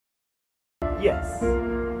Yes,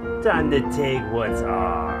 time to take what's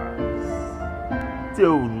ours.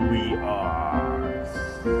 Totally ours.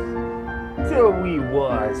 Till we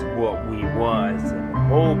was what we was, and a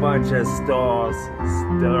whole bunch of stars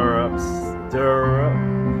and stir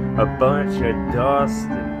up a bunch of dust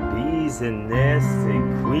and bees and nests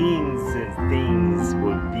and queens and things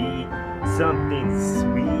would be something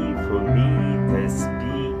sweet for me to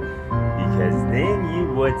speak, because then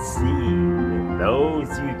you would see that those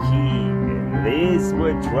you keep and this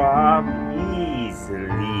would drop easily.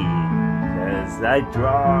 Cause I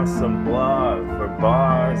draw some blood for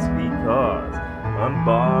bars because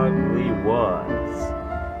unbogly was.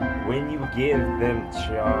 When you give them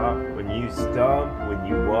chop, when you stomp, when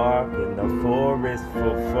you walk in the forest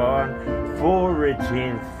for fun,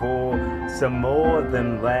 foraging for some more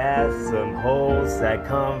than last, some holes that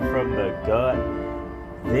come from the gut.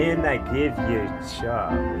 Then I give you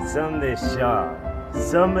chop with some of this shop,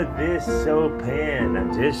 some of this Chopin,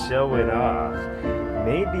 I'm just showing off.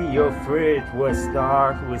 Maybe your fridge was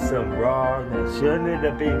stocked with some raw that shouldn't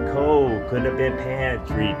have been cold, could have been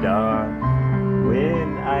pantry, dog.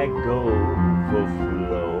 When I go for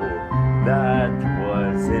flow, that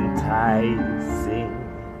was enticing.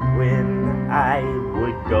 When I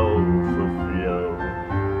would go for flow,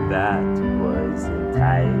 that was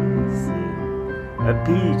enticing. A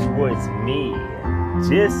peach was me,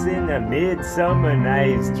 just in a midsummer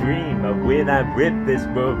night's dream of when I ripped this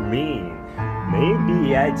bromine.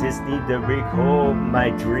 Maybe I just need to recall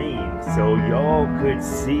my dream so y'all could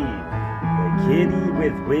see the kitty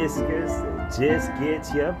with whiskers that just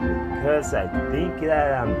gets you because I think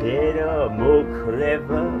that I'm better or more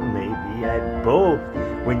clever. Maybe I both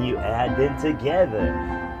when you add them together.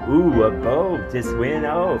 Ooh, a bulb just went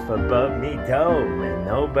off above me toe and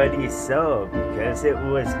nobody saw because it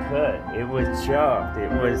was cut, it was chopped,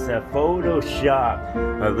 it was a Photoshop,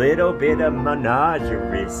 a little bit of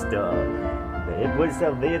menagerie stuff. It was a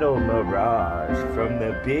little mirage from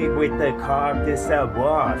the big with the carcass I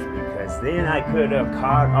washed, because then I could have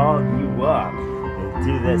caught all you up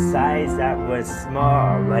into the size that was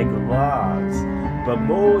small like logs, but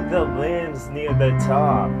mold the limbs near the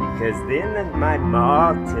top, because then my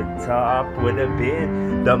mark to top would have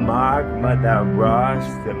been the magma that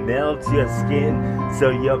rushed to melt your skin so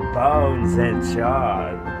your bones and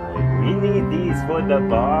charred. Like, we need these for the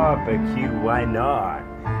barbecue, why not?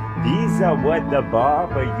 These are what the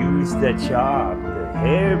barber used to chop. The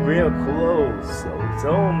hair real close, so it's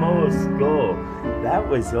almost skull. That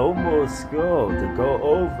was almost skull to go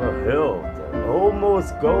over hill. To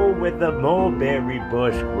almost go where the mulberry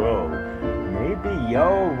bush grow. Maybe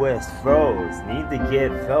y'all was froze, need to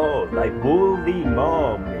get filled like woolly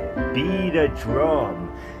moment. Beat a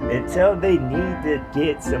drum until they need to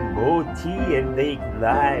get some more tea and make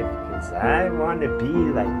life. Cause I wanna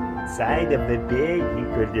be like inside of the bed you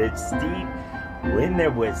could just steep. When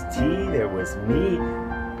there was tea, there was meat.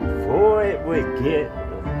 Before it would get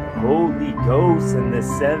the Holy Ghost and the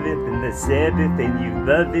seventh and the Sabbath, and you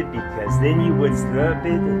love it because then you would slurp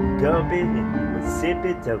it and gulp it and you would sip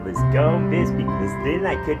it till it's gone, bitch, because then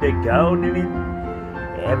I could have gone to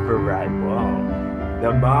it ever I want.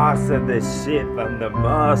 The moss of the ship on the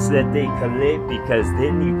moss that they collect, because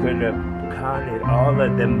then you could have counted all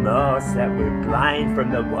of the moss that were blind from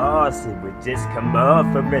the walls. It would just come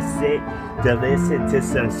off from a sick to listen to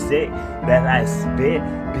some shit that I spit,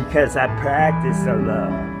 because I practice a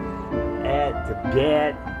lot at the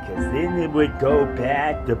bed, because then it would go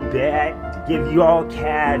back to back to give you all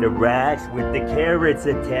cataracts with the carrots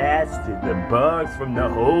attached to the bugs from the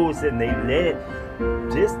holes and they lit.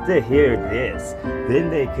 Just to hear this, then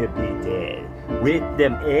they could be dead with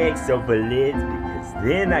them eggs over lids, because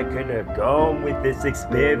then I could have gone with this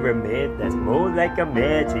experiment that's more like a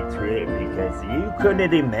magic trick, because you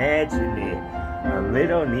couldn't imagine it. I'm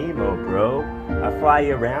Little Nemo, bro. I fly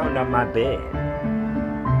around on my bed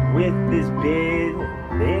with this bed.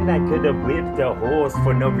 Then I could have whipped a horse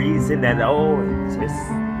for no reason at all, just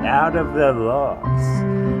out of the logs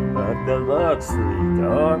of the Luxury,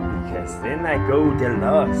 dog, because then I go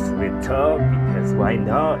deluxe with talk, because why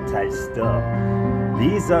not type stuff.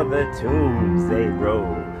 These are the tunes they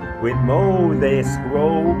roll, with mold they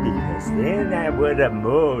scroll, because then I would have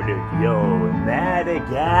murdered yo.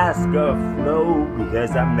 Madagascar flow,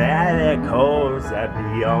 because I'm mad at calls, I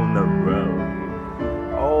be on the road.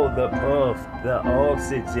 All the puff, the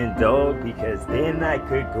oxygen, dog, because then I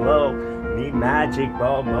could glow, me magic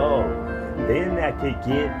ball mode. Then I could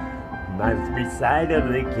get my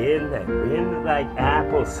recital again, and then like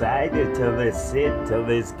apple cider till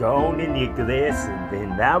it's gone and you glisten.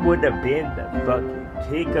 Then that would have been the fucking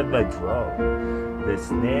kick of the drum. The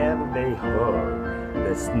snail they hug.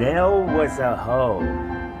 The snail was a hoe.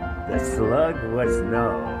 The slug was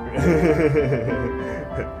no.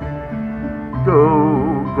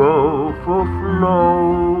 Go for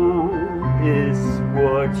flow is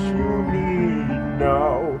what you need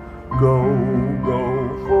now. Go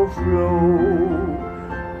for flow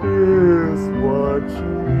is what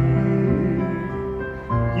you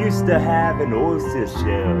need. Used to have an oyster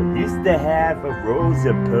shell, used to have a rose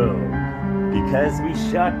of pearl, because we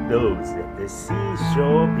shot those at the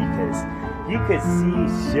seashore, because you could see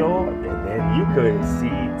short and then you could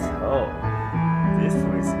see tall. This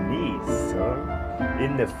was me, son.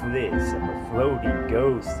 In the flesh, I'm a floating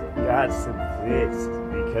ghost. I got some flesh,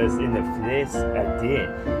 because in the flesh I did.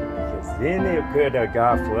 Because then it could have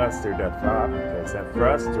got flustered, I thought, because I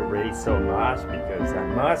frustrated so much, because I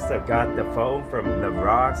must have got the phone from the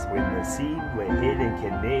rocks when the seed would hit and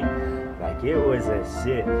connect, like it was a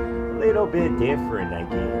shit. A little bit different, I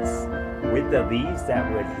guess, with the leaves that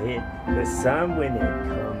would hit the sun when it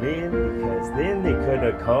come in, because then they could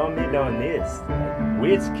have commented on this, like,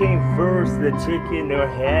 which came first, the chicken or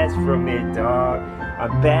hash from it, dog?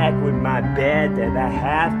 I'm back with my bed that I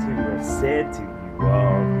have to have said to you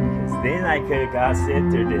all, because then I could have got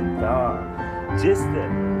centered in thought. Just a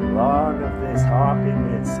lot of this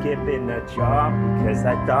hopping and skipping a job, because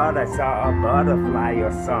I thought I saw a butterfly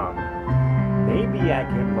or something. Maybe I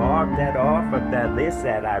can mark that off of that list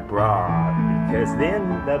that I brought, because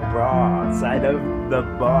then the broad side of the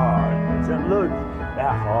bar doesn't look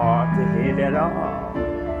that hard to hit at all.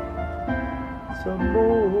 Some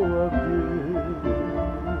more of this,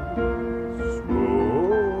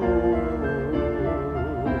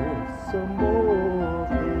 some more of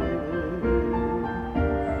this.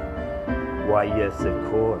 Why, yes, of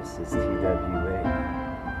course, it's TWA.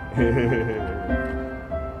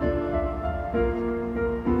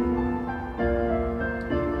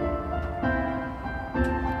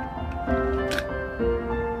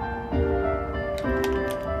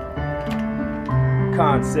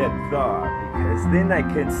 Concept thought, because then I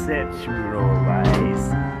conceptualize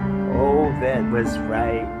all that was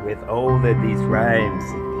right with all of these rhymes.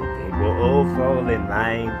 They will all fall in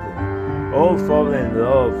line, all fall in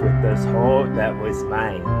love with this heart that was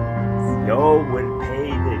mine. Y'all would pay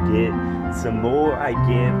to get some more I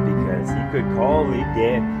give, because you could call it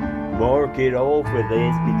that. Mark it all for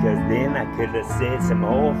this, because then I could have said some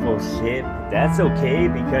awful shit. But that's okay,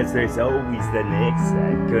 because there's always the next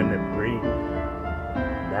I'm gonna bring.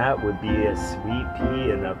 That would be a sweet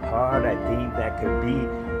pea and a part. I think that could be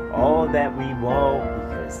all that we want,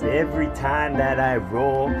 because every time that I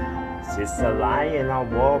roll, it's just a lion I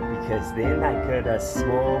walk, because then I could have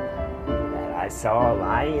swore that I saw a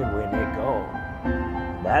lion when it go.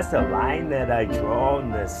 That's a line that I draw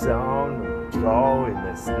in the sun, or draw in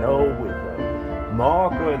the snow with a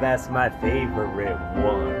marker. That's my favorite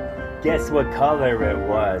one. Guess what color it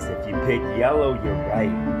was? If you pick yellow, you're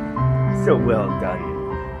right. So well done.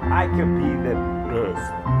 I could be the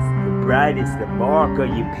best, the brightest, the marker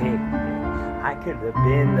you picked. I could have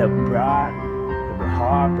been the bright, the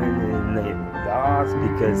hopping in the stars,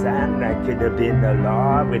 because I could have been the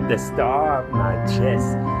law with the star on my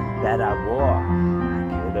chest that I wore. I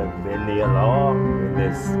could have been the alarm with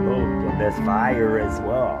the smoke and the fire as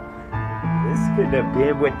well. This could have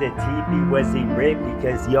been what the TV was erect,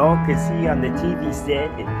 because y'all could see on the TV set,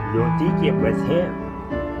 and you don't think it was him.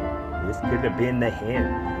 This could have been the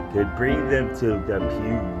him. Could bring them to the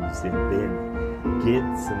pews and then get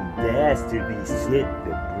some dastardly shit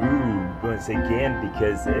to brew once again,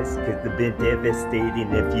 because this could have been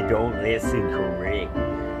devastating if you don't listen correct.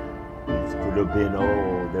 This could have been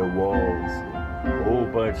all the walls, a whole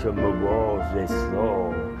bunch of mirage they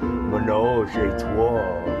saw, menage a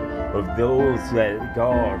trois of those that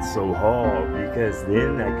got so hard, because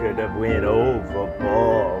then I could have went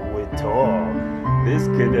overboard with talk. This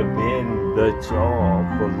could have been the job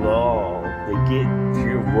for law, to get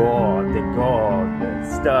you raw, the God, the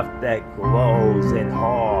stuff that glows and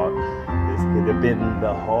hard. This could have been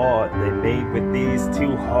the heart they made with these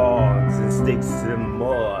two hogs and sticks and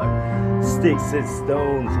mud. Sticks and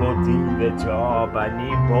stones won't do the job. I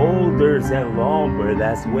need boulders and lumber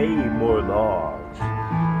that's way more large.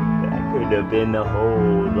 That could have been the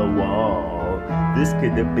hole, the wall. This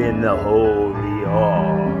could have been the holy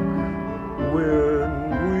ark. When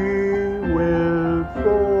we went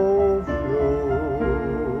for flow,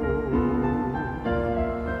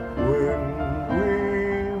 when we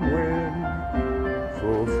went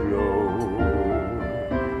for flow.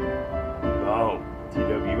 Oh,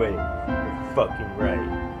 TWA, you're fucking right.